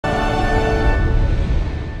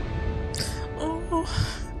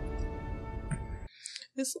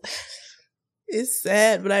It's it's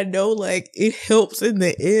sad, but I know like it helps in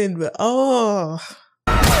the end, but oh.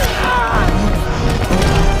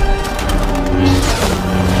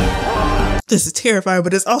 This is terrifying,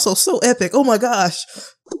 but it's also so epic. Oh my gosh.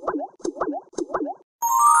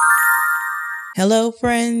 Hello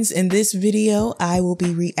friends, in this video I will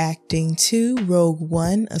be reacting to Rogue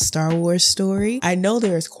One, a Star Wars story. I know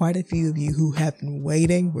there's quite a few of you who have been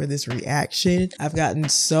waiting for this reaction. I've gotten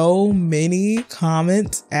so many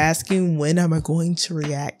comments asking when am I going to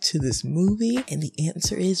react to this movie, and the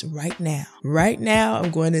answer is right now. Right now I'm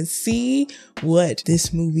going to see what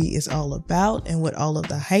this movie is all about and what all of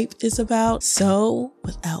the hype is about. So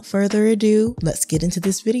without further ado, let's get into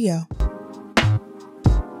this video.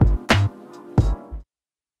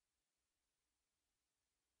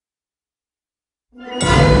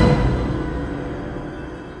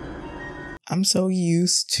 I'm so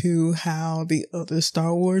used to how the other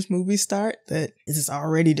Star Wars movies start that this is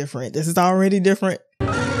already different. This is already different.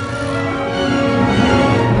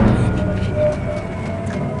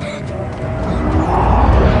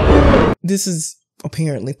 This is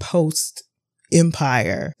apparently post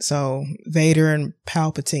Empire. So Vader and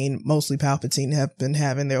Palpatine, mostly Palpatine, have been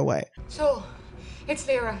having their way. So, it's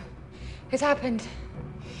Lyra. It's happened.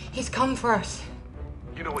 He's come for us.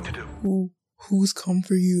 You know what to do. Who's come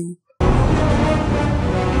for you?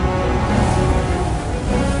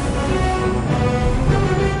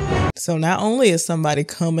 So not only is somebody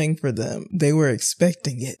coming for them, they were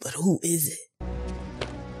expecting it, but who is it?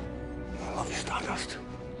 I love you, Stardust.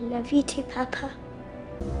 I love you too, Papa.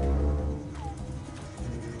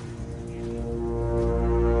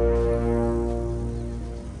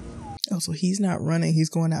 Oh, so he's not running, he's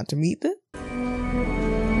going out to meet them?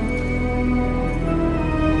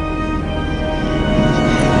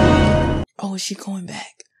 Oh, is she going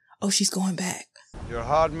back? Oh, she's going back. You're a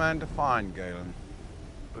hard man to find, Galen.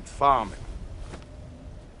 But farming.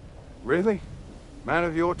 Really? Man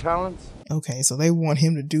of your talents? Okay, so they want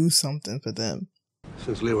him to do something for them.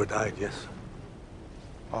 Since Lyra died, yes.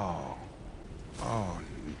 Oh.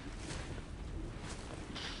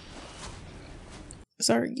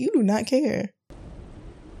 Sir, you do not care.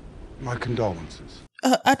 My condolences.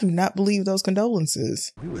 I do not believe those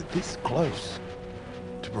condolences. We were this close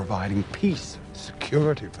to providing peace and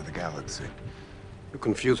security for the galaxy. You're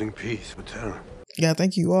confusing peace with terror. Yeah, I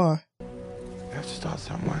think you are. You have to start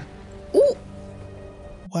somewhere. Ooh.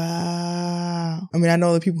 Wow. I mean, I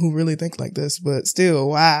know the people who really think like this, but still,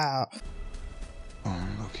 wow. Oh,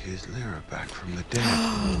 look, here's Lyra back from the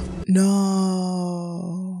dead.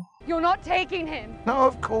 No. You're not taking him. No,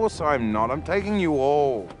 of course I'm not. I'm taking you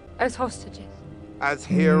all. As hostages. As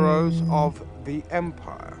heroes of the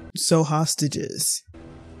Empire. So hostages.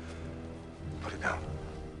 Put it down.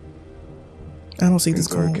 I don't see this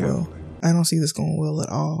Think very going well. carefully. I don't see this going well at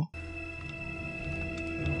all.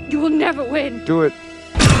 You will never win. Do it.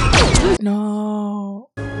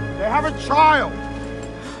 No. They have a child.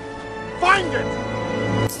 Find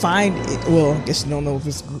it. Find it. Well, I guess you don't know if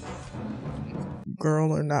it's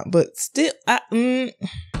girl or not, but still, I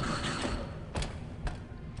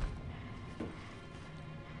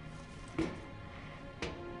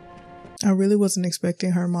really wasn't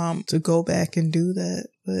expecting her mom to go back and do that,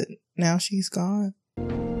 but now she's gone.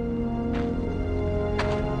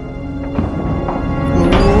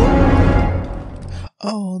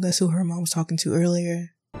 Oh, that's who her mom was talking to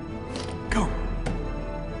earlier. Go.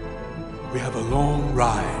 We have a long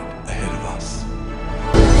ride ahead of us.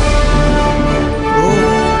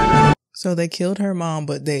 So they killed her mom,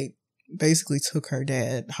 but they basically took her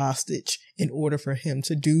dad hostage in order for him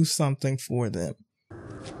to do something for them.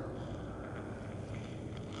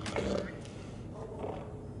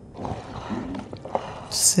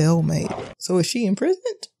 Cellmate. So is she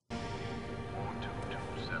imprisoned?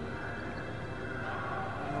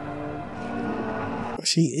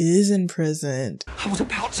 She is imprisoned. I was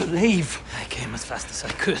about to leave. I came as fast as I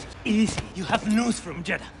could. Easy. You have news from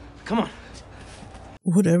Jeddah. Come on.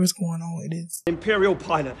 Whatever's going on, it is Imperial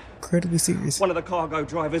pilot. incredibly serious. One of the cargo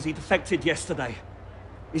drivers, he defected yesterday.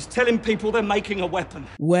 He's telling people they're making a weapon.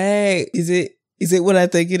 Wait, is it what I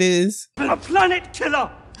think it is? A planet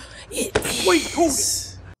killer! It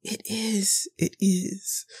is. It is. It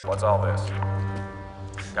is. What's all this?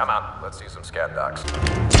 Come on, let's see some scan docs.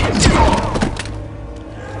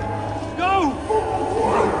 Go!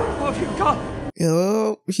 What have you got?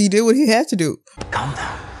 Oh, he did what he had to do. Calm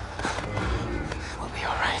down. We'll be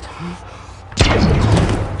all right.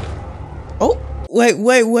 Oh,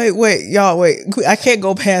 wait. Y'all, wait. I can't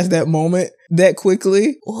go past that moment that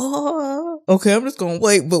quickly. What? Okay, I'm just gonna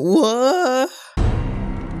wait, but what?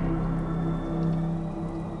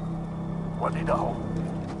 What did I hold?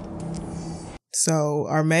 So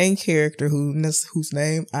our main character, whose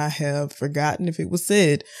name I have forgotten if it was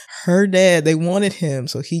said, her dad, they wanted him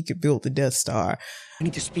so he could build the Death Star. I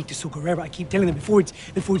need to speak to Socorro. I keep telling them before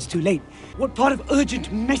it's too late. What part of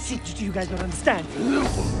urgent message do you guys not understand?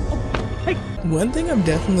 Oh, hey. One thing I'm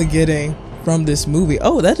definitely getting from this movie,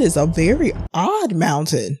 that is a very odd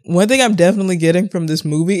mountain. One thing I'm definitely getting from this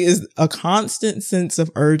movie is a constant sense of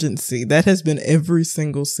urgency. That has been every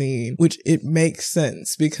single scene, which it makes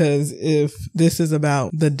sense because if this is about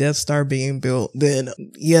the Death Star being built, then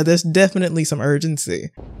yeah, there's definitely some urgency.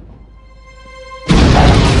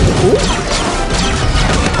 Ooh.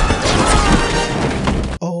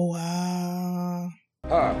 Oh, wow.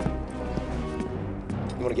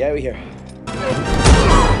 You want to get out of here?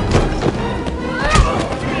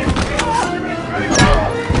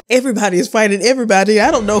 Everybody is fighting everybody.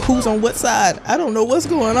 I don't know who's on what side. I don't know what's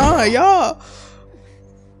going on, y'all.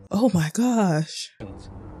 Oh my gosh.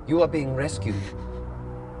 You are being rescued.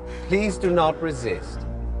 Please do not resist.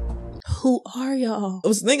 Who are y'all? I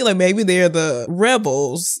was thinking like maybe they're the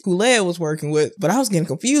rebels who Leia was working with, but I was getting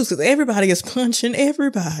confused because everybody is punching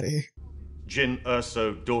everybody. Jyn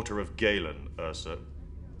Erso, daughter of Galen Erso,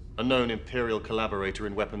 a known Imperial collaborator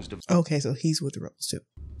in weapons development. Okay, so he's with the rebels too.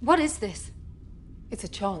 What is this? It's a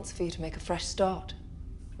chance for you to make a fresh start.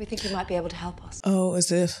 We think you might be able to help us. Oh, is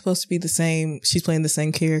it supposed to be the same? She's playing the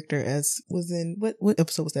same character as was in, what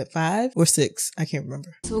episode was that, 5 or 6? I can't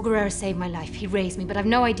remember. Saul Guerrero saved my life. He raised me, but I've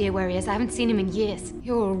no idea where he is. I haven't seen him in years.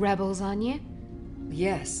 You're all rebels, aren't you?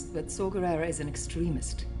 Yes, but Saul Guerrero is an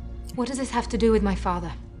extremist. What does this have to do with my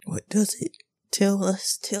father? What does it? Tell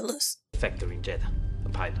us. Factory in Jeddah, a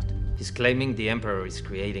pilot. He's claiming the Emperor is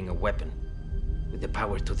creating a weapon with the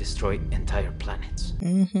power to destroy entire planets.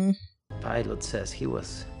 Mm-hmm. Pilot says he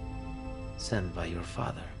was sent by your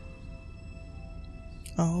father.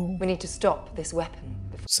 Oh. We need to stop this weapon.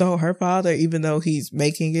 So her father, even though he's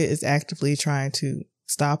making it, is actively trying to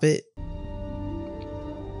stop it.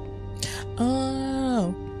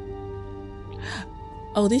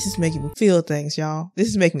 Oh, this is making me feel things, y'all. This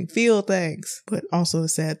is making me feel things. But also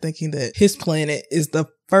it's sad thinking that his planet is the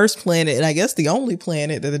first planet, and I guess the only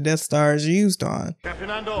planet that the Death Star is used on.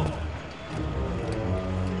 Captain Anno.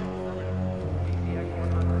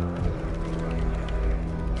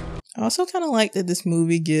 I also kind of like that this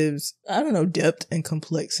movie gives, depth and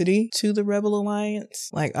complexity to the Rebel Alliance.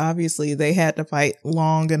 Like, obviously, they had to fight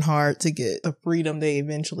long and hard to get the freedom they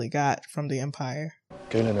eventually got from the Empire.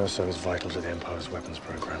 Galen Erso is vital to the Empire's weapons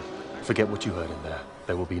program. Forget what you heard in there.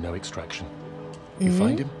 There will be no extraction. You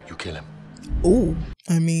find him, you kill him. Ooh.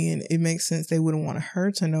 I mean, it makes sense they wouldn't want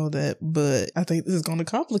her to know that, but I think this is going to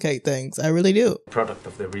complicate things. I really do. Product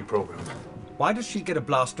of the reprogram. Why does she get a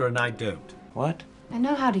blaster and I don't? What? I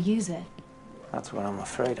know how to use it. That's what I'm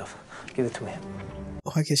afraid of. Give it to me.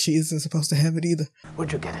 Oh, I guess she isn't supposed to have it either.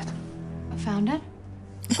 Where'd you get it? I found it.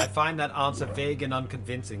 I find that answer vague and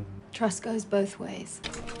unconvincing. Trust goes both ways.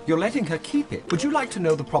 You're letting her keep it. Would you like to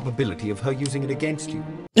know the probability of her using it against you?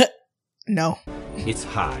 No. It's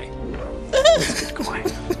high. Let's get going.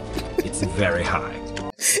 It's very high.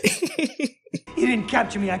 You didn't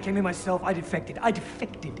capture me. I came in myself. I defected.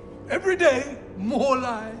 Every day, more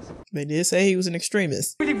lies. They did say he was an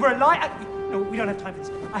extremist. Really, we're a lie? No, we don't have time for this.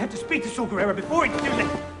 I have to speak to Saul Guerrero before it's too late.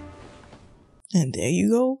 And there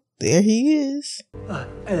you go. There he is.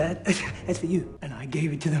 That's for you. And I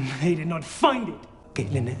gave it to them. They did not find it.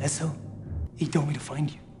 Galen Erso, he told me to find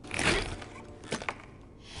you.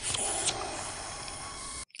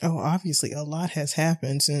 Oh, obviously a lot has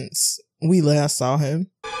happened since we last saw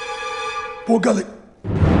him. Poor Gullet.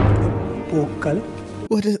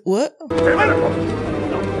 What? Galen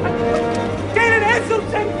Erso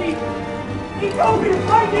sent me! He told me to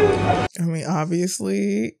find you! I mean,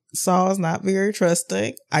 obviously, Saul's not very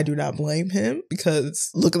trusting. I do not blame him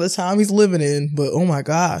because look at the time he's living in, but oh my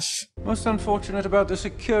gosh. Most unfortunate about the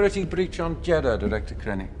security breach on Jeddah, Director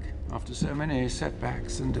Krennic. After so many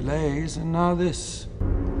setbacks and delays, and now this.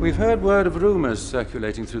 We've heard word of rumors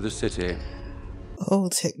circulating through the city. Oh,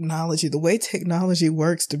 technology. The way technology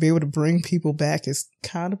works to be able to bring people back is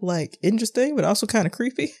kind of like interesting, but also kind of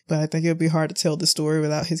creepy. But I think it would be hard to tell the story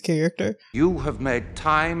without his character. You have made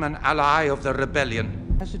time an ally of the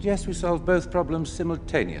rebellion. I suggest we solve both problems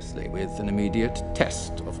simultaneously with an immediate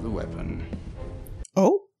test of the weapon.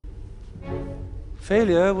 Oh?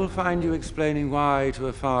 Failure will find you explaining why to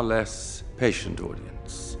a far less patient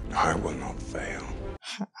audience. I will not fail.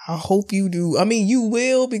 I hope you do. I mean, you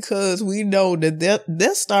will, because we know that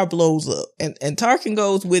Death Star blows up and Tarkin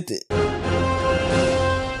goes with it.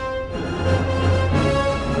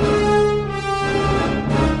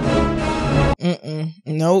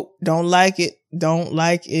 Nope. Don't like it.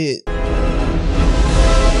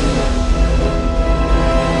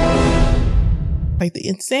 Like the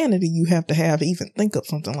insanity you have to even think of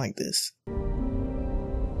something like this.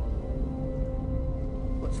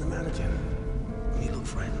 What's the matter, Jim? You look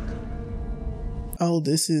frightened. Oh,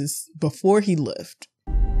 this is before he left.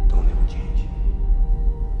 Don't ever change.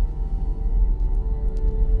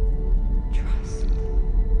 Trust.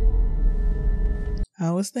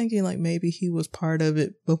 I was thinking like maybe he was part of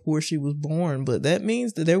it before she was born, but that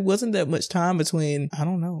means that there wasn't that much time between, I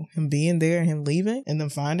don't know, him being there and him leaving and then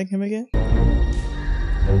finding him again.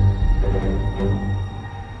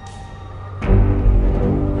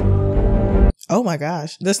 Oh my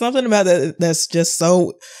gosh. There's something about that that's just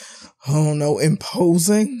so, I don't know,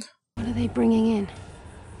 imposing. What are they bringing in?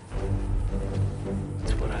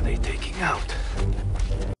 What are they taking out?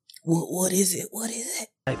 What is it? What is it?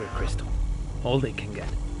 Kyber crystal. All they can get.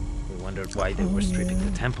 We wondered why they were stripping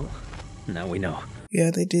the temple. Now we know.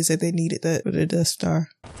 Yeah, they did say they needed that for the Death Star.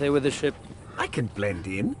 Stay with the ship. I can blend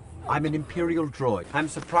in. I'm an Imperial droid. I'm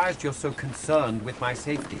surprised you're so concerned with my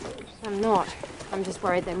safety. I'm not. I'm just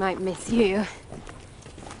worried they might miss you.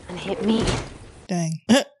 And hit me. Dang.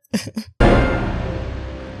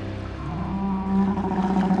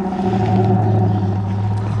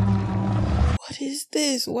 What is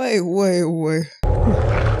this? Wait.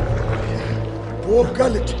 Poor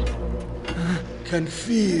Gullet can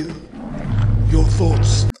feel your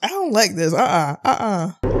thoughts. I don't like this.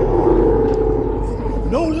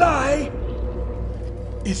 No lie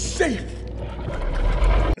is safe.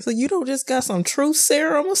 So you don't just got some truth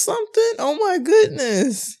serum or something? Oh my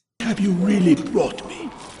goodness. Have you really brought me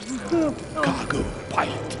cargo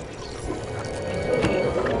pilot?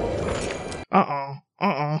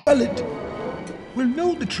 Gullet will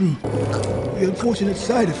know the truth. The unfortunate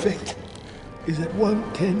side effect is that one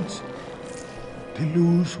tends to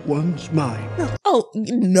lose one's mind. Oh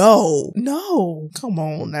no. Come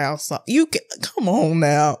on now, come on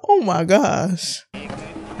now. Oh my gosh.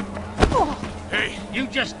 Hey, you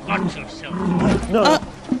just got yourself. No.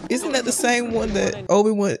 Isn't that the same one that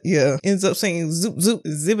Obi-Wan ends up saying zoop zoop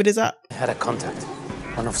zibbity zop? I had a contact.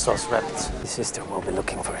 One of Saul's rebels. His sister will be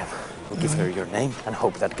looking for him. We'll give her your name and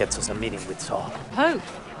hope that gets us a meeting with Saul. Hope?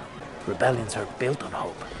 Rebellions are built on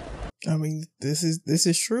hope. I mean, this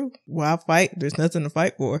is true. Why fight? There's nothing to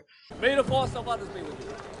fight for. May the force of others be with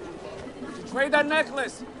you. Trade that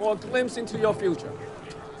necklace for a glimpse into your future.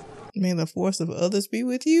 May the force of others be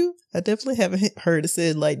with you? I definitely haven't heard it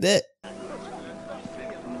said like that.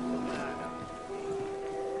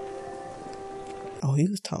 Oh, he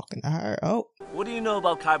was talking. I heard. Oh. What do you know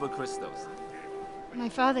about kyber crystals? My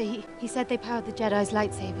father, he said they powered the Jedi's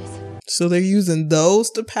lightsabers. So they're using those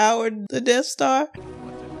to power the Death Star?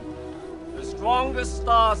 The strongest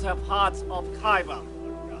stars have hearts of kyber.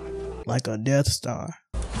 Like a Death Star.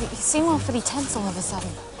 You seem awfully tense all of a sudden.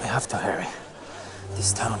 We have to hurry.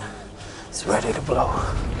 This town is ready to blow.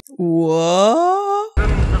 What?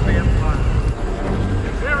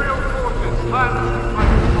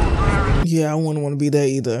 Yeah, I wouldn't want to be there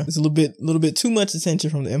either. It's a little bit too much attention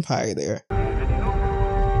from the Empire there.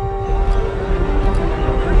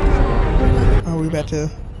 Are we about to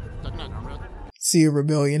see a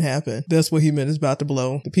rebellion happen? That's what he meant is about to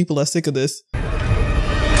blow. The people are sick of this.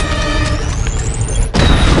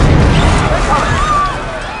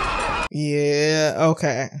 Yeah,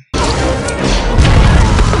 okay.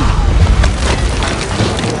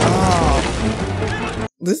 Oh.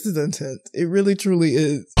 This is intense. It really truly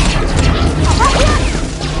is.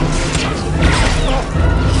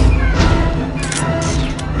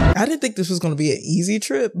 I didn't think this was going to be an easy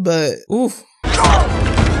trip, but oof.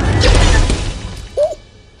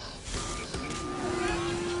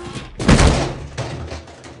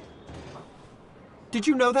 Did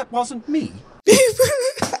you know that wasn't me?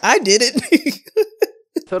 I did it.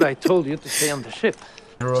 Thought I told you to stay on the ship.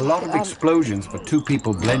 There are a lot of explosions for two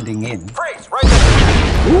people blending in. Freeze, right there!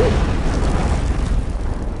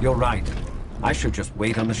 You're right. I should just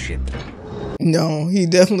wait on the ship. No, he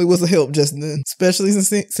definitely was a help just then. Especially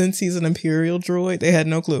since he's an Imperial droid. They had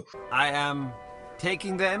no clue. I am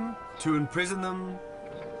taking them to imprison them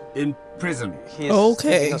in prison.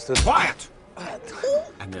 Okay. Quiet!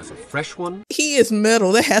 And there's a fresh one. He is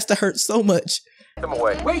metal. That has to hurt so much. Take them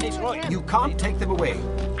away. Wait! You can't take them away.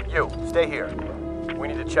 You, stay here. We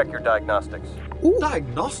need to check your diagnostics. Ooh.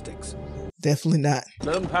 Diagnostics? Definitely not.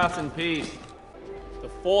 Let them pass in peace. The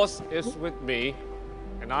Force is with me,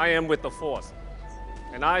 and I am with the Force.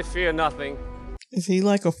 And I fear nothing. Is he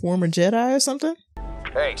like a former Jedi or something?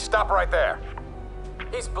 Hey, stop right there.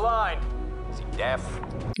 He's blind. Is he deaf?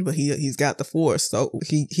 But he's got the Force, so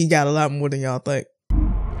he got a lot more than y'all think.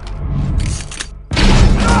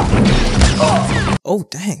 Oh,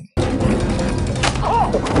 dang.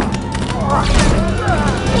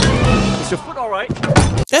 Is your foot all right?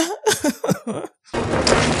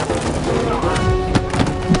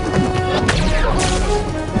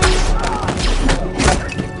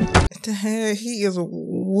 The hell, he is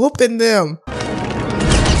whooping them.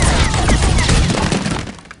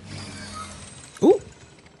 Ooh.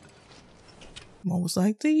 Moments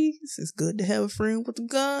like these, it's good to have a friend with a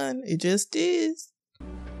gun. It just is.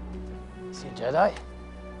 Is he a Jedi?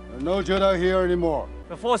 There are no Jedi here anymore.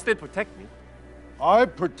 The Force did protect me. I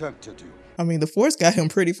protected you. I mean, the Force got him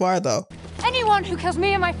pretty far, though. Anyone who kills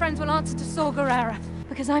me and my friends will answer to Saw Gerrera,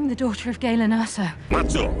 because I'm the daughter of Galen Erso.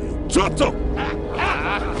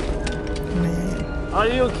 Are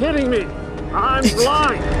you kidding me? I'm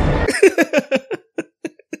blind.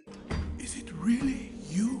 Is it really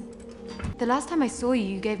you? The last time I saw you,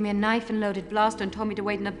 you gave me a knife and loaded blaster and told me to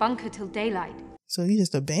wait in a bunker till daylight. So you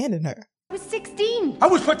just abandoned her. I was 16. I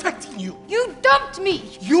was protecting you. You dumped me.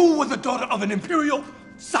 You were the daughter of an Imperial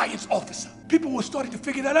science officer. People were starting to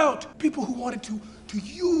figure that out. People who wanted to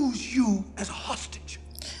use you as a hostage.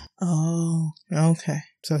 Oh, okay.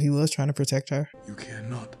 So he was trying to protect her. You care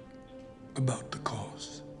not about the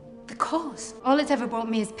cause. The cause? All it's ever brought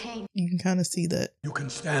me is pain. You can kind of see that. You can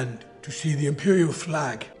stand to see the Imperial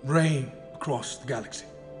flag reign across the galaxy.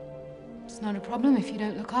 It's not a problem if you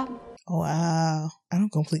don't look up. Wow. I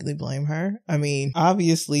don't completely blame her. I mean,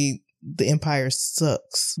 obviously the Empire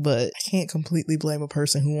sucks, but I can't completely blame a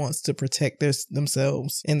person who wants to protect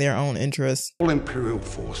themselves in their own interests. All Imperial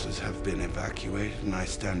forces have been evacuated, and I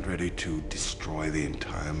stand ready to destroy the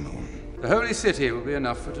entire moon. The Holy City will be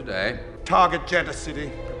enough for today. Target Jeddah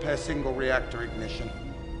City. Prepare single reactor ignition.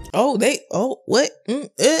 What?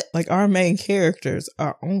 Like our main characters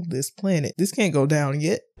are on this planet. This can't go down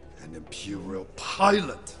yet. An Imperial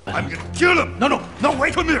pilot. I'm gonna kill him. No,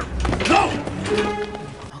 wait a minute. No.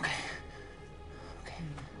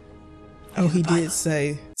 Oh, he did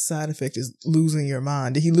say side effect is losing your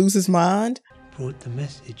mind. Did he lose his mind? Brought the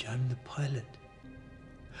message, I'm the pilot.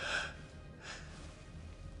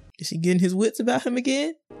 Is he getting his wits about him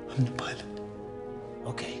again? I'm the pilot.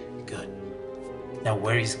 Okay, good. Now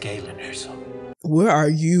where is Galen Erso? Where are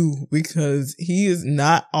you? Because he is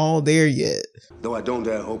not all there yet. Though I don't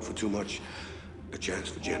dare hope for too much, a chance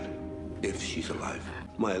for Jen, if she's alive.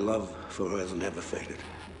 My love for her has never faded.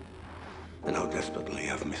 And how desperately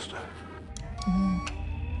I've missed her.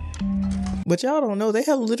 But y'all don't know, they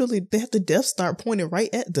have the Death Star pointed right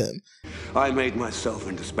at them. I made myself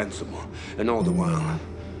indispensable, and all the while,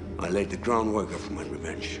 I laid the groundwork for my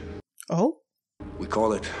revenge. Oh? We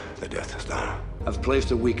call it the Death Star. I've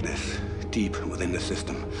placed a weakness deep within the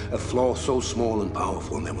system, a flaw so small and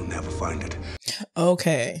powerful they will never find it.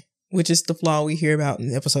 Okay, which is the flaw we hear about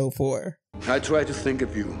in episode 4. I try to think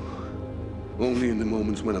of you only in the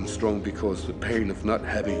moments when I'm strong, because the pain of not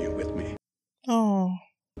having you with me. Oh.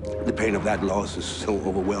 The pain of that loss is so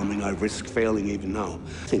overwhelming, I risk failing even now.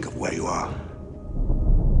 Think of where you are.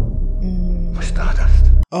 My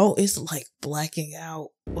Stardust. Oh, it's like blacking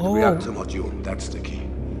out. The reactor module, that's the key.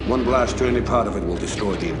 One blast to any part of it will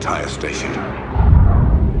destroy the entire station.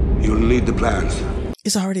 You'll need the plans.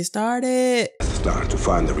 It's already started. Start to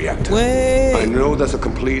find the reactor. Wait. I know there's a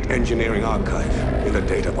complete engineering archive in the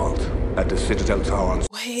data vault at the Citadel Tower.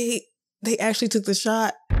 Wait, they actually took the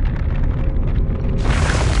shot.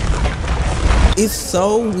 It's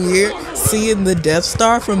so weird seeing the Death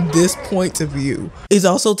Star from this point of view. It's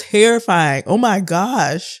also terrifying. Oh my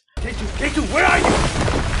gosh. K2, where are you?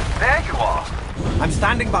 There you are. I'm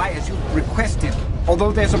standing by as you requested,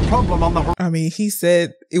 although there's a problem on the horizon. I mean, he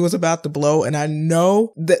said it was about to blow, and I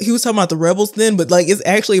know that he was talking about the rebels then, but like it's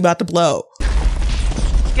actually about to blow.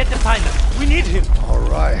 Get the pilot. We need him. All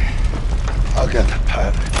right. I'll get the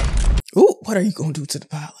pilot. Ooh, what are you going to do to the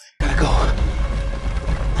pilot? Gotta go.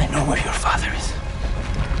 I know where your father is.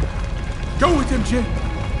 Go with him, Jin.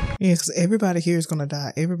 Yeah, because everybody here is going to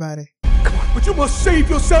die. Everybody. Come on, but you must save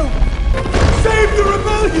yourself. Save the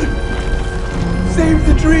rebellion. Save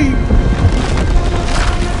the dream.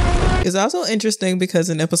 It's also interesting because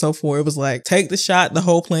in episode 4, it was like, take the shot, the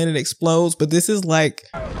whole planet explodes. But this is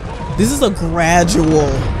a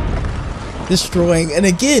gradual destroying. And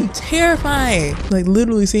again, terrifying. Like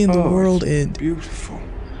literally seeing the world end. Beautiful.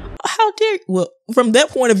 How dare you? Well, from that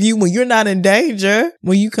point of view, when you're not in danger,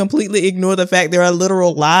 when you completely ignore the fact there are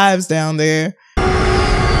literal lives down there.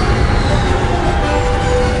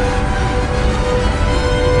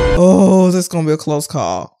 Oh, this is going to be a close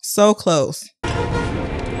call. So close.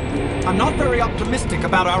 I'm not very optimistic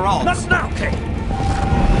about our odds. Not now, okay?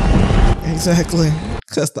 Exactly.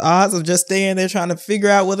 Because the odds of just staying there trying to figure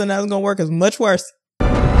out whether or not it's going to work is much worse.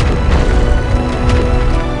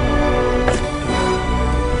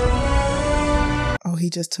 he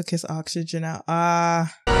just took his oxygen out.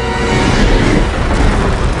 Ah.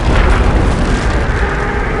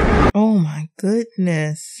 Oh my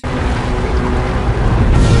goodness.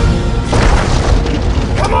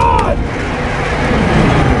 Come on!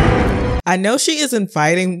 I know she isn't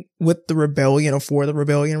fighting with the rebellion or for the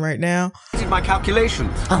rebellion right now. This is my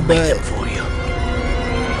calculations. I'll make them for you.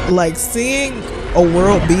 Like, seeing a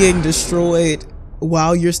world being destroyed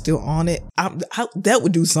while you're still on it, that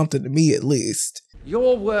would do something to me at least.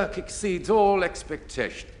 Your work exceeds all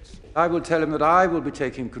expectations. I will tell him that I will be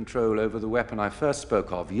taking control over the weapon I first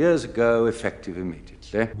spoke of years ago, effective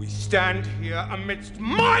immediately. We stand here amidst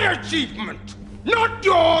my achievement, not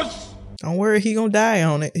yours! Don't worry, he gonna die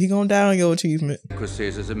on it. He gonna die on your achievement.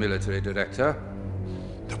 As a military director.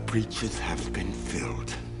 The breaches have been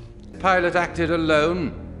filled. The pilot acted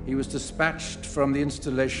alone. He was dispatched from the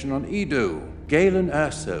installation on Edo, Galen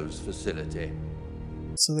Urso's facility.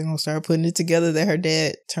 So they're gonna start putting it together that her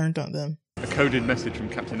dad turned on them. A coded message from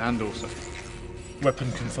Captain Anno, sir.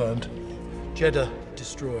 Weapon confirmed. Jeddah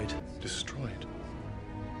destroyed. Destroyed?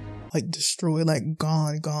 Like destroyed, like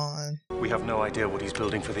gone. We have no idea what he's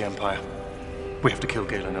building for the Empire. We have to kill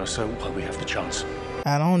Galen Urso while we have the chance.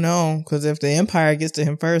 I don't know, because if the Empire gets to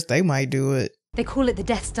him first, they might do it. They call it the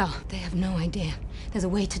Death Star. They have no idea. There's a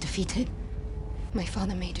way to defeat it. My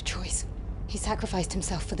father made a choice. He sacrificed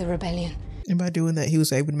himself for the rebellion. And by doing that, he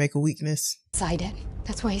was able to make a weakness. Side it.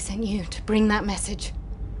 That's why he sent you, to bring that message.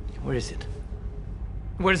 Where is it?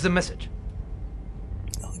 Where's the message?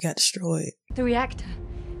 Oh, it got destroyed. The reactor.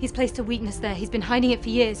 He's placed a weakness there. He's been hiding it for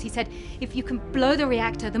years. He said, if you can blow the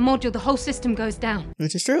reactor, the module, the whole system goes down.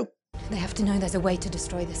 Which is true. They have to know there's a way to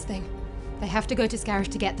destroy this thing. They have to go to Scarish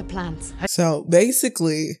to get the plans. So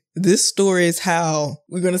basically, this story is how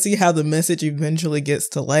we're going to see how the message eventually gets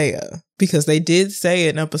to Leia. Because they did say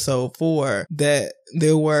in episode 4 that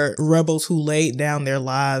there were rebels who laid down their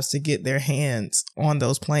lives to get their hands on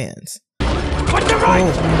those plans. Cut the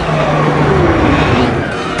right!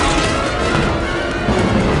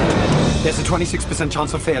 There's a 26%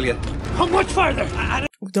 chance of failure. How much farther?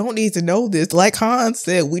 We don't need to know this. Like Han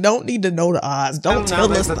said, we don't need to know the odds. Don't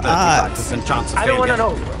tell us the odds. Chance of I don't want to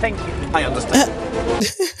failure. know. Thank you. I understand.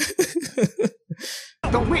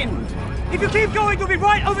 The wind! If you keep going, you'll be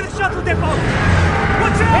right over the shuttle depot!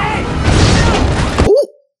 Watch out! Hey! Ooh.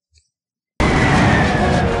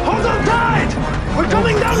 Hold on tight! We're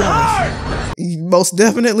coming down hard! You most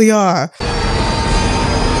definitely are.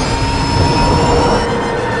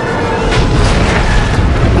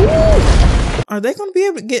 Are they going to be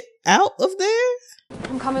able to get out of there?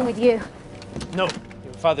 I'm coming with you. No,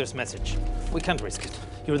 your father's message. We can't risk it.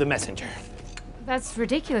 You're the messenger. That's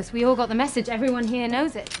ridiculous. We all got the message. Everyone here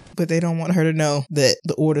knows it. But they don't want her to know that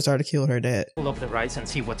the orders are to kill her dad. Pull up the rise and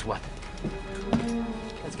see what's what.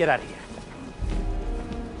 Let's get out of here.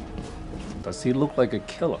 Does he look like a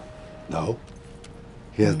killer? No.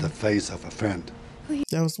 He has the face of a friend.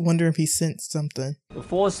 I was wondering if he sensed something. The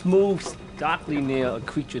Force moves darkly near a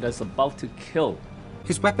creature that's about to kill.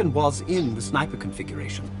 His weapon was in the sniper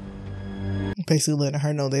configuration. Basically letting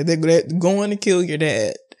her know that they're going to kill your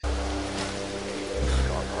dad.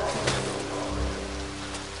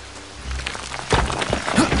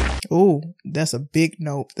 Oh, that's a big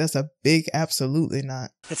nope. That's a big absolutely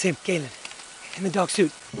not. That's him, Galen. In the dark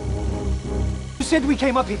suit. You said we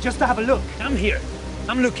came up here just to have a look. I'm here.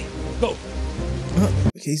 I'm looking. Go.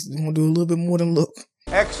 He's gonna do a little bit more than look.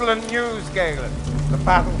 Excellent news, Galen. The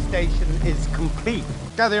battle station is complete.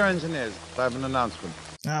 Gather your engineers. I have an announcement.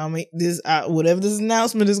 I mean, this whatever this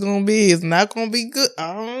announcement is gonna be, it's not gonna be good.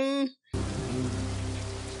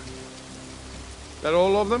 That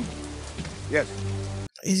all of them? Yes.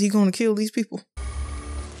 Is he gonna kill these people?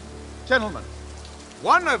 Gentlemen,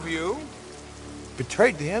 one of you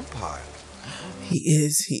betrayed the Empire. He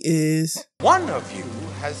is. One of you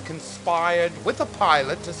has conspired with a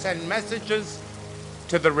pilot to send messages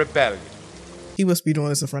to the rebellion. He must be doing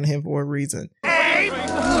this in front of him for a reason. Aim!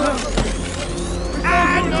 And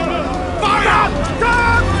fire!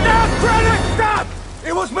 Stop! Credit! Stop!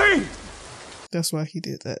 It was me! That's why he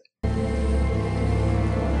did that.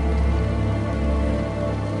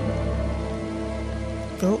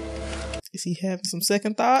 Oh, is he having some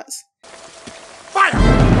second thoughts? Fire!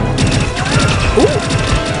 Ooh.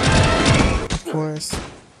 Of course.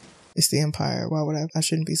 It's the Empire. Why would I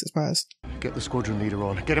shouldn't be surprised. Get the squadron leader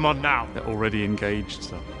on. Get him on now. They're already engaged,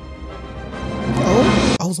 so.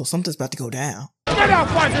 Oh, so something's about to go down. Get our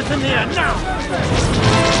fighters in the air now!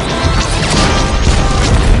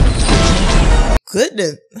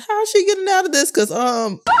 Goodness. How's she getting out of this? Cause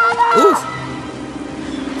oof.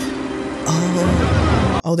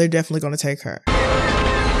 Oh, they're definitely gonna take her.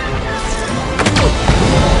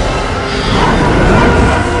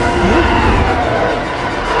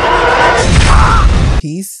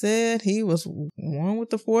 said he was one with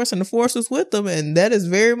the Force and the Force was with him, and that is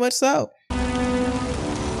very much so.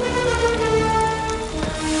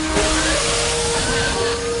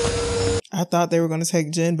 I thought they were going to take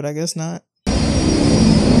Jin, but I guess not.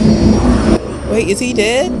 Wait, is he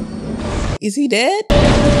dead? Is he dead?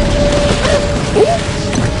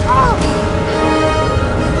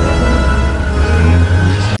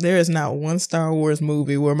 There is not one Star Wars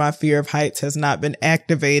movie where my fear of heights has not been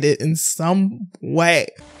activated in some way.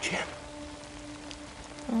 Jin.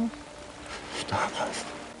 Oh. Stardust.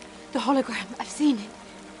 The hologram. I've seen it.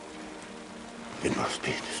 It must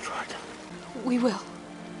be destroyed. We will.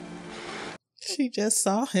 She just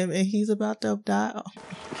saw him and he's about to die.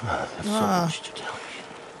 There's so much to tell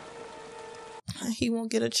you. He won't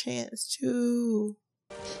get a chance to.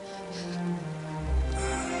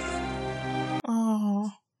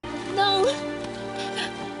 Oh. No!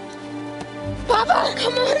 Papa,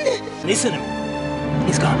 come on! Listen to him.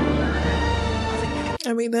 He's gone.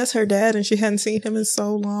 I mean, that's her dad and she hadn't seen him in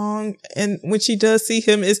so long. And when she does see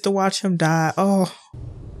him, it's to watch him die. Oh.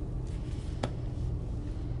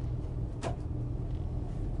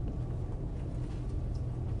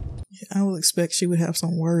 I would expect she would have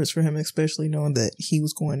some words for him, especially knowing that he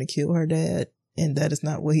was going to kill her dad, and that is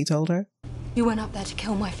not what he told her. You went up there to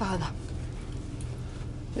kill my father.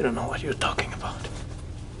 You don't know what you're talking about.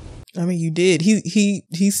 I mean, you did.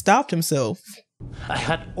 He stopped himself. I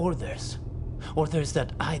had orders. Orders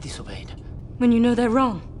that I disobeyed. When you know they're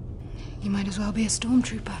wrong, you might as well be a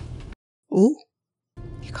stormtrooper. Ooh.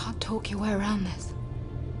 You can't talk your way around this.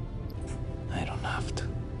 I don't have to.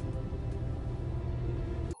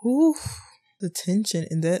 Ooh, the tension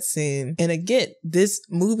in that scene. And again, this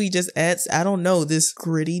movie just adds, I don't know, this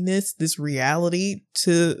grittiness, this reality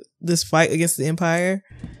to this fight against the Empire.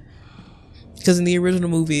 Because in the original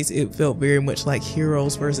movies, it felt very much like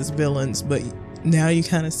heroes versus villains. But now you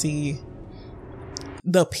kind of see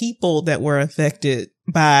the people that were affected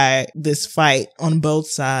by this fight on both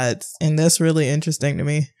sides. And that's really interesting to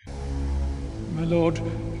me. My lord,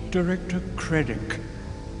 Director Krennic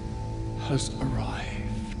has arrived.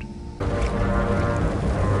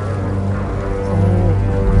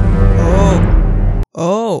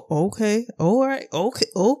 Oh, okay. All right. Okay.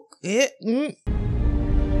 Oh, yeah.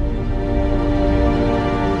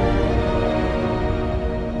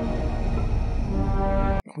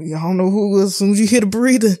 We all know who it was as soon as you hear the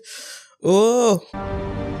breathing. Oh.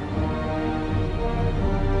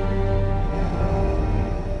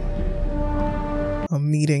 A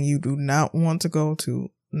meeting you do not want to go to.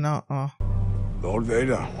 Nuh-uh. Lord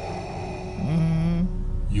Vader.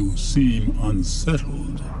 You seem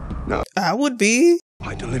unsettled. No. I would be.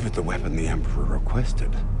 I delivered the weapon the Emperor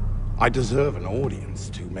requested. I deserve an audience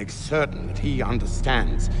to make certain that he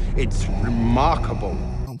understands it's remarkable.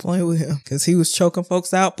 Don't play with him, because he was choking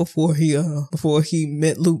folks out before he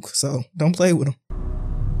met Luke, so don't play with him.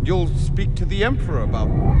 You'll speak to the Emperor about...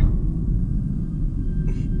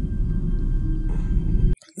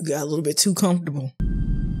 You got a little bit too comfortable.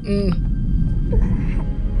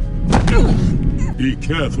 Be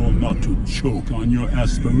careful not to choke on your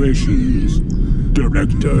aspirations,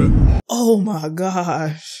 Director. Oh my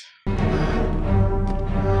gosh.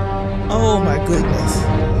 Oh my goodness.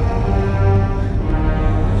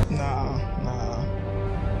 Nah.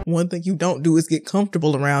 One thing you don't do is get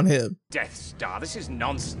comfortable around him. Death Star, this is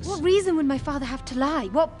nonsense. What reason would my father have to lie?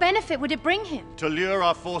 What benefit would it bring him? To lure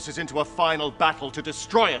our forces into a final battle to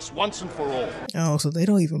destroy us once and for all. Oh, so they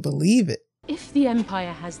don't even believe it. If the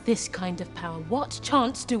Empire has this kind of power, what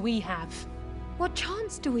chance do we have? What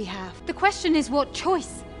chance do we have? The question is, what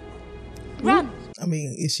choice? Run! I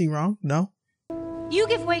mean, is she wrong? No. You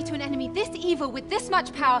give way to an enemy this evil with this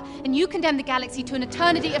much power, and you condemn the galaxy to an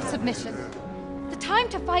eternity of submission. The time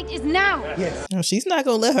to fight is now! Yes. No, she's not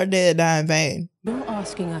gonna let her dad die in vain. You're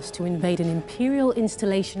asking us to invade an Imperial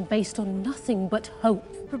installation based on nothing but hope.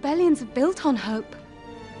 Rebellions are built on hope.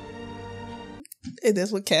 And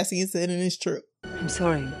that's what Cassian said, and it's true. I'm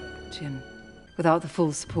sorry, Jin. Without the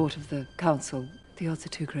full support of the Council, the odds are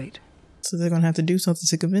too great. So they're gonna have to do something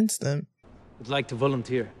to convince them. I'd like to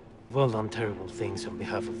volunteer. I've all done terrible things on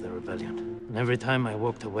behalf of the rebellion. And every time I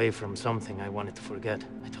walked away from something I wanted to forget,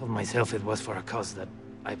 I told myself it was for a cause that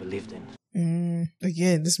I believed in.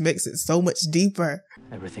 Again, this makes it so much deeper.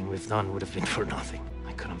 Everything we've done would have been for nothing.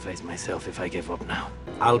 I couldn't face myself if I gave up now.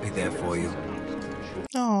 I'll be there for you.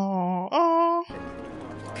 Oh.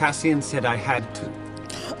 Cassian said I had to.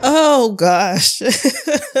 Oh gosh.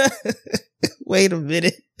 Wait a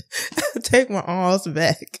minute. Take my arms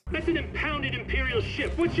back. That's an impounded Imperial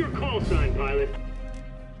ship. What's your call sign, pilot?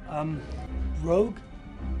 Rogue?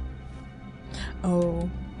 Oh.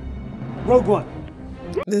 Rogue One.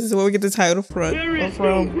 This is where we get the title from.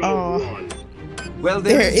 Well,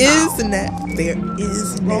 there is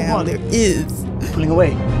Pulling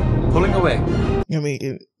away. Pulling away. I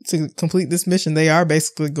mean, to complete this mission, they are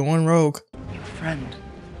basically going rogue. Your friend,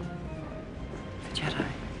 the Jedi.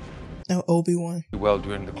 No, Obi-Wan. Well,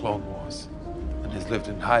 during the Clone Wars, and has lived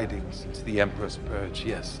in hiding since the Emperor's purge.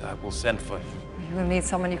 Yes, I will send for him. You will need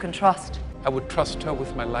someone you can trust. I would trust her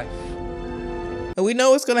with my life. And we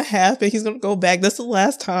know what's going to happen. He's going to go back. That's the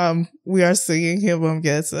last time we are seeing him, I'm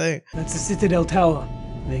guessing. That's the Citadel Tower.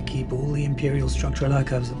 They keep all the Imperial structural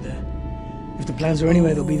archives up there. If the plans are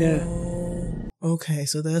anywhere, they'll be there. Okay,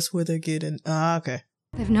 so that's where they're getting... okay.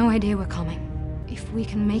 They've no idea we're coming. If we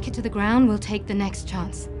can make it to the ground, we'll take the next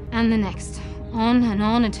chance. And the next. On and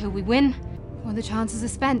on until we win, or the chances are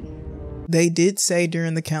spent. They did say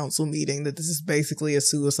during the council meeting that this is basically a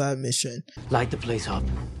suicide mission. Light the place up.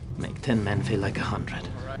 Make 10 men feel like 100.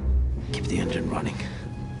 Keep the engine running.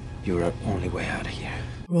 You're our only way out of here.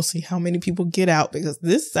 We'll see how many people get out, because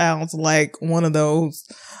this sounds like one of those,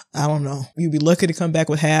 I don't know. You'd be lucky to come back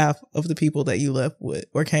with half of the people that you left with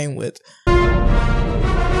or came with.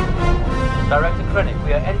 Director Krennic,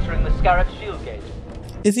 we are entering the Scarif shield gate.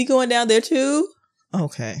 Is he going down there too?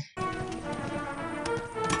 Okay.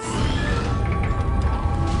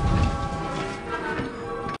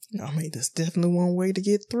 I mean, there's definitely one way to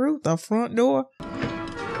get through the front door.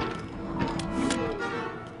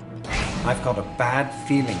 I've got a bad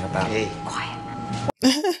feeling about it. Quiet.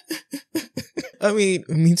 I mean,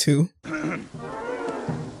 me too.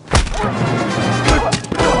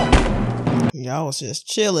 Y'all was just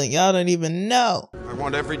chilling. Y'all don't even know. I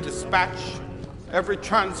want every dispatch, every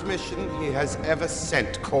transmission he has ever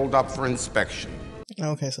sent called up for inspection.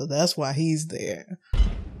 Okay, so that's why he's there.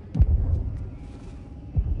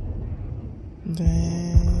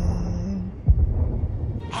 Dang.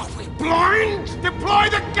 Are we blind? Deploy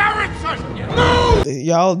the garrison! No!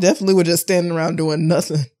 Y'all definitely were just standing around doing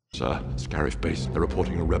nothing. Sir, Scarif base. They're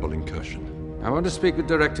reporting a rebel incursion. I want to speak with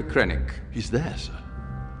Director Krennic. He's there, sir.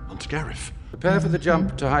 On Scarif. Prepare for the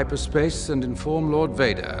jump to hyperspace and inform Lord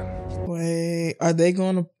Vader. Wait, are they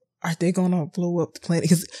gonna blow up the planet?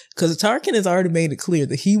 Because Tarkin has already made it clear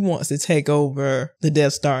that he wants to take over the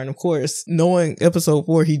Death Star, and of course, knowing Episode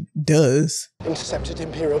 4, he does. Intercepted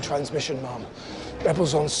Imperial transmission, Mom.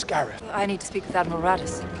 Rebels on Scarif. I need to speak with Admiral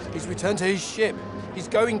Radis. He's returned to his ship. He's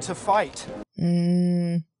going to fight.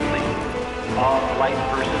 All flight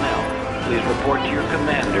personnel, please report to your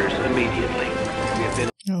commanders immediately. We have been...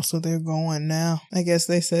 Oh, so they're going now. I guess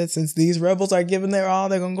they said since these rebels are giving their all,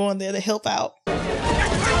 they're gonna go in there to help out.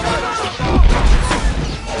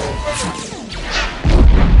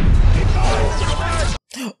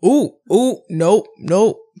 Ooh, nope,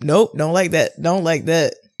 don't like that, don't like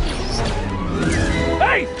that.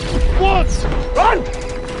 Hey, Woods,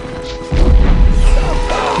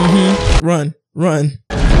 run! Run.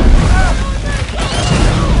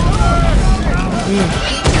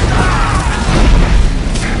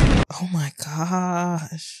 Oh my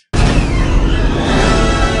gosh.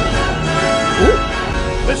 Ooh.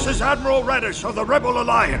 This is Admiral Radis of the Rebel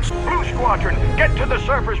Alliance. Blue Squadron, get to the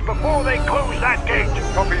surface before they close that gate.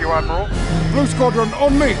 Copy you, Admiral. Blue Squadron,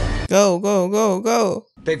 on me. Go.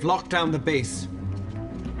 They've locked down the base.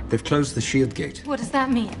 They've closed the shield gate. What does that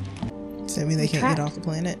mean? Does that mean they can't get off the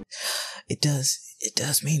planet? It does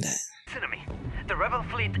mean that. Listen to me. The rebel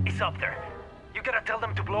fleet is up there. You gotta tell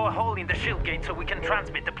them to blow a hole in the shield gate so we can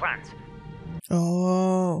transmit the plans.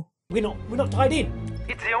 Oh. We're not tied in.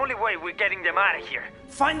 It's the only way we're getting them out of here.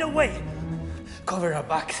 Find a way. Cover our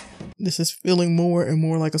backs. This is feeling more and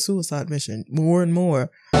more like a suicide mission. More and more.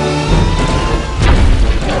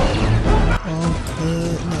 Oh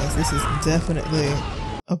goodness. This is definitely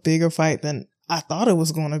a bigger fight than I thought it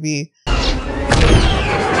was going to be.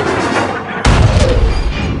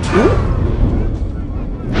 Ooh.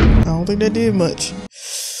 I don't think that did much.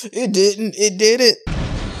 It didn't. It did it.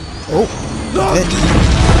 Oh.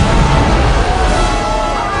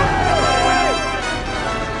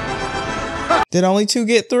 Did only 2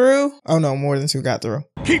 get through? Oh no, more than 2 got through.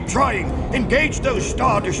 Keep trying. Engage those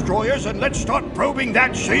Star Destroyers and let's start probing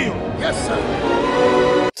that shield. Yes,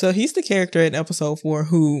 sir. So he's the character in Episode 4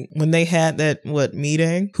 who, when they had that,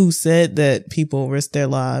 meeting, who said that people risk their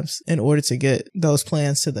lives in order to get those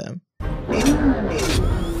plans to them.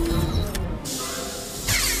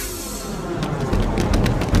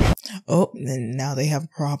 Oh, and now they have a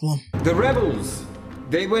problem. The rebels!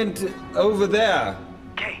 They went over there.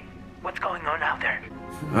 Okay, what's going on out there?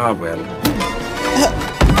 Ah, well.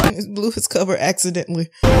 He blew his cover accidentally.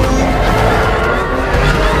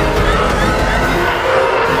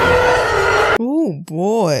 Oh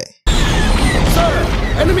boy. Sir,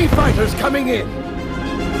 Enemy fighters coming in.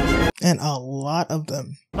 And a lot of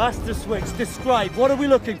them. Master Switch, describe. What are we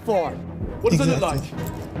looking for? What does it look like?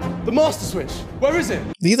 The Master Switch. Where is it?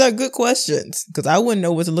 These are good questions, because I wouldn't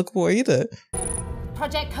know what to look for either.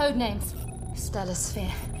 Project code names. Stellar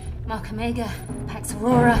Sphere, Mark Omega, Pax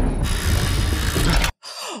Aurora.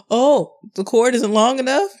 Oh, the cord isn't long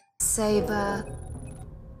enough? Saber.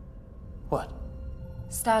 What?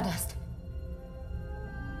 Stardust.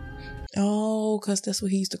 Oh, because that's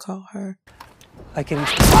what he used to call her. I can...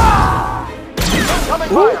 Coming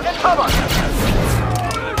fire! Get cover!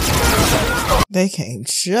 They came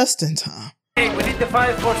just in time. Hey, we need the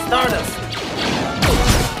file for Stardust.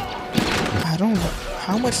 I don't know.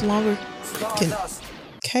 How much longer can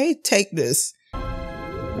Kay take this?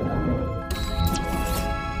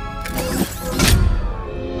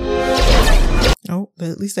 Oh, but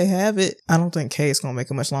at least they have it. I don't think Kay is going to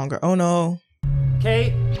make it much longer. Oh, no.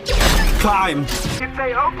 Kay? Climb! If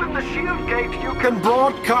they open the shield gate, you can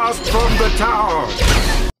broadcast from the tower.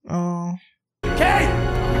 Oh. Kay!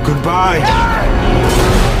 Goodbye.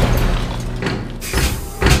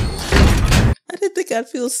 I didn't think I'd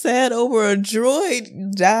feel sad over a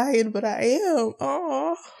droid dying, but I am.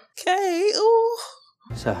 Oh, Kay. Oh.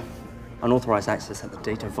 Sir, unauthorized access at the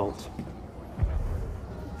data vault.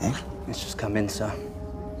 It's just come in, sir.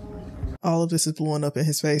 All of this is blowing up in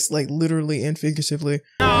his face, like literally and figuratively.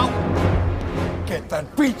 Get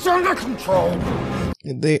that beach under control.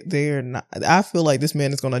 They are not. I feel like this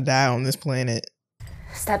man is gonna die on this planet.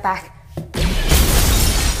 Step back.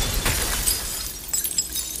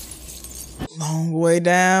 Long way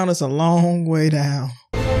down. It's a long way down.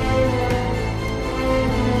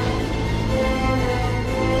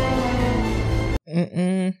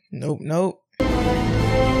 Nope, nope.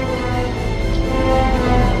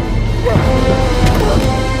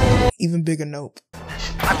 Even bigger nope.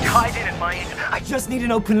 I'm tied in my... I just need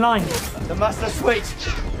an open line. The Master Switch.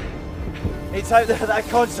 It's out there at that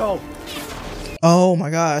console. Oh my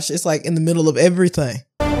gosh. It's like in the middle of everything.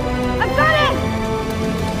 I've got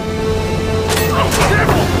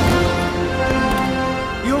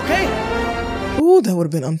it! You okay? Ooh, that would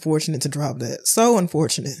have been unfortunate to drop that. So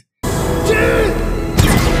unfortunate.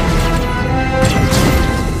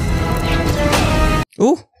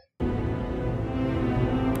 Ooh.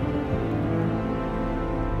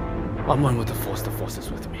 I'm one with the Force is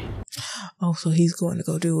with me. Oh, so he's going to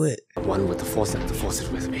go do it. One with the Force is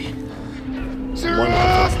with me.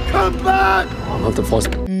 Come back! One with the Force.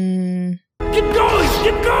 Keep going!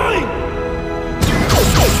 Keep going!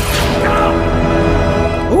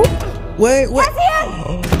 Ooh. Wait.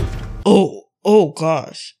 Oh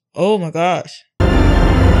gosh. Oh my gosh.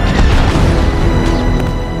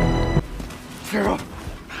 Sarah!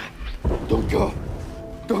 Don't go!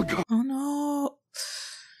 Don't go! Oh no.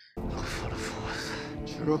 Look for the Force.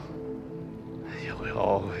 Sarah. You will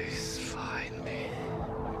always find me.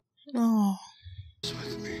 No.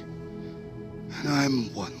 With me. And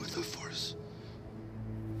I'm one with the Force.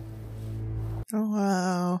 Oh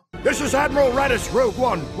wow. This is Admiral Radis, Rogue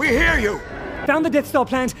One. We hear you! Found the Death Star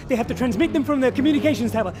plans. They have to transmit them from the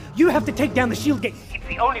communications tower. You have to take down the shield gate. It's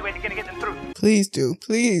the only way they're gonna get them through. Please do.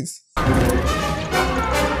 Please.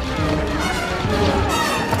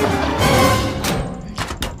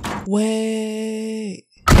 Wait.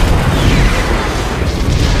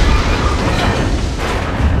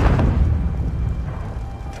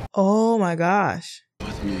 Oh my gosh.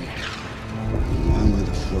 With me. One with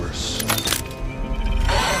the Force.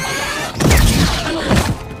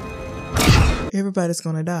 Everybody's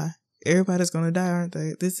gonna die. Everybody's gonna die, aren't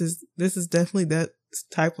they? This is definitely that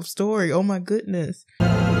type of story. Oh my goodness.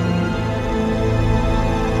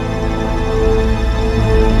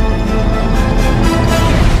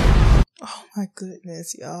 Oh my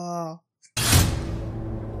goodness, y'all.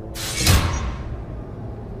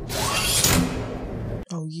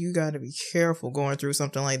 Oh, you gotta be careful going through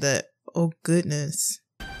something like that. Oh goodness.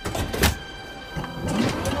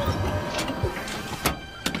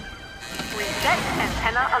 Reset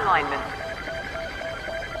antenna alignment.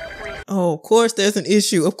 Oh, of course there's an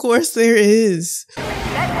issue. Of course there is.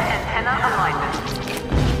 Reset antenna alignment.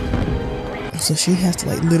 So she has to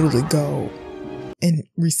like literally go and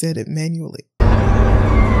reset it manually.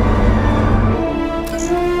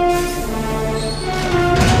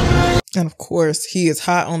 And of course, he is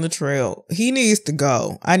hot on the trail. He needs to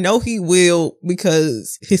go. I know he will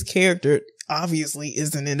because his character obviously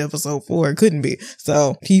isn't in episode 4. It couldn't be.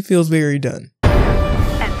 So he feels very done.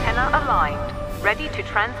 Antenna aligned. Ready to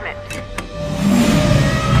transmit.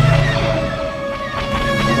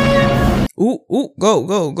 Ooh, go,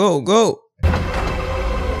 go, go, go.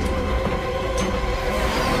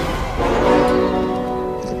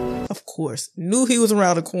 course. Knew he was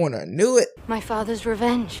around the corner. Knew it. My father's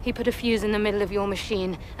revenge. He put a fuse in the middle of your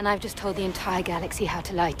machine, and I've just told the entire galaxy how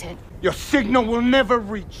to light it. Your signal will never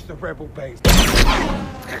reach the rebel base.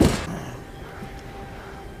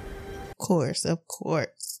 Of course, of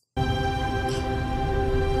course.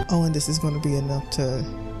 Oh, and this is going to be enough to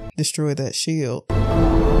destroy that shield.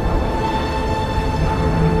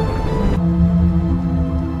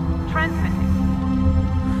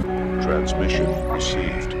 Transmission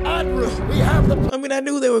received. Admiral, we have the... I mean, I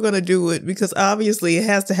knew they were going to do it because obviously it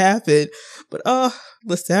has to happen. But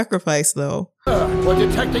the sacrifice though. We're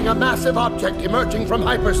detecting a massive object emerging from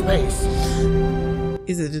hyperspace.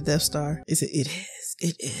 Is it the Death Star? Is it? It is.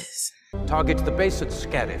 It is. Target the base at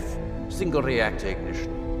Scarif. Single reactor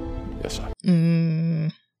ignition. Yes, sir.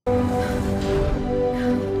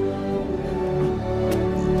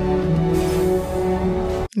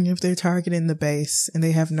 If they're targeting the base and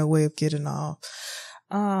they have no way of getting off.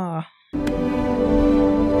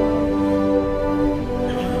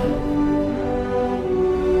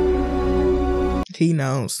 He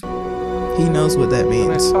knows. He knows what that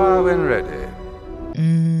means. Fire when ready.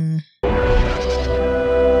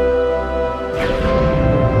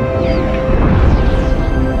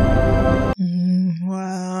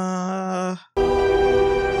 Wow.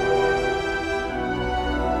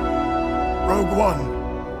 Rogue One.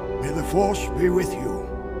 May the Force be with you.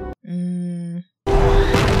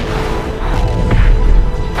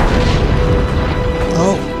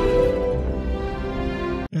 Oh.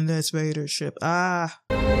 And that's Vader's ship. Oh.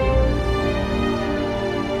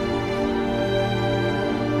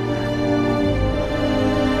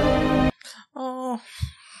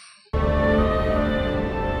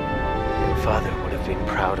 Your father would have been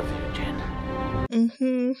proud of you, Jin.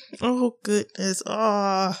 Oh, goodness.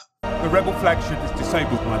 The rebel flagship is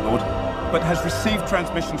disabled, my lord, but has received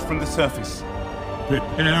transmissions from the surface.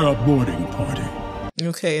 Prepare a boarding party.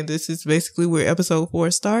 Okay, and this is basically where episode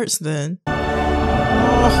 4 starts then.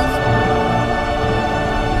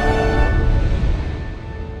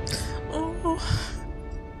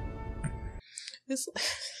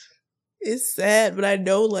 It's sad, but I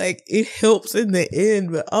know like it helps in the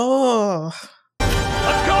end, but Let's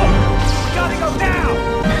go! We gotta go now!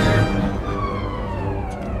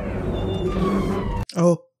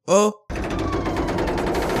 Oh.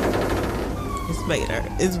 It's Vader.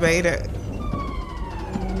 It's Vader.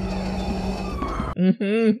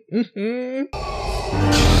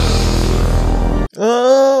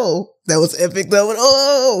 Oh, that was epic though.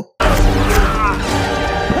 Oh.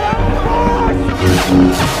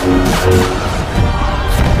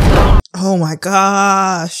 Oh my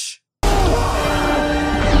gosh.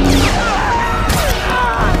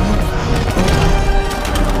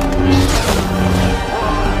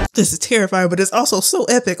 This is terrifying, but it's also so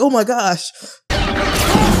epic. Oh my gosh.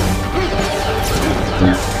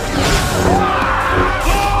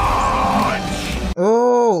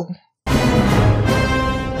 Oh.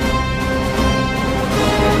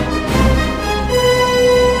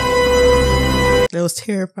 That was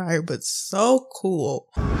terrifying, but so cool.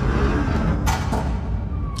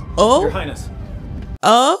 Oh. Your Highness.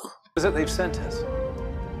 Oh. What is it they've sent us?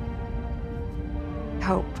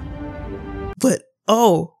 Help. But,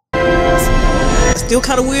 still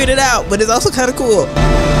kind of weirded out, but it's also kind of cool.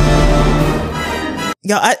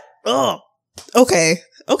 Y'all, okay.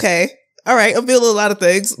 All right, I'm feeling a lot of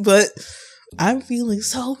things, but I'm feeling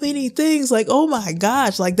so many things. Like, oh my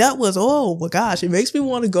gosh, like that was, oh my gosh. It makes me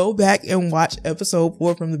want to go back and watch episode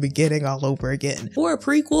 4 from the beginning all over again. For a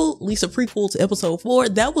prequel, at least a prequel to episode 4,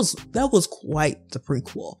 that was quite the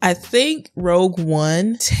prequel. I think Rogue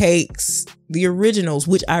One takes the originals,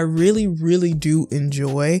 which I really, really do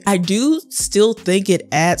enjoy. I do still think it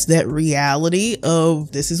adds that reality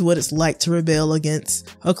of this is what it's like to rebel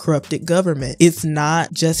against a corrupted government. It's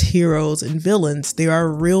not just heroes and villains. There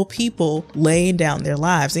are real people laying down their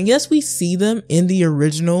lives. And yes, we see them in the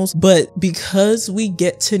originals, but because we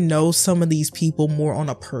get to know some of these people more on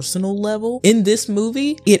a personal level, in this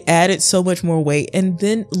movie, it added so much more weight. And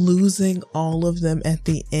then losing all of them at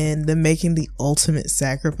the end, them making the ultimate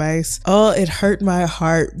sacrifice. Oh, it hurt my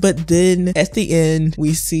heart. But then at the end,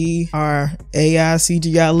 we see our AI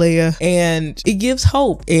CGI Leia and it gives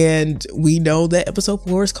hope. And we know that episode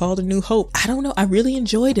 4 is called A New Hope. I don't know. I really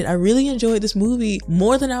enjoyed it. I really enjoyed this movie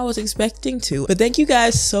more than I was expecting to. But thank you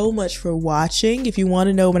guys so much for watching. If you want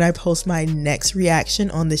to know when I post my next reaction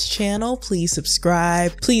on this channel, please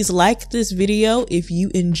subscribe. Please like this video if you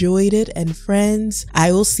enjoyed it. And friends,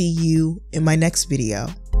 I will see you in my next video.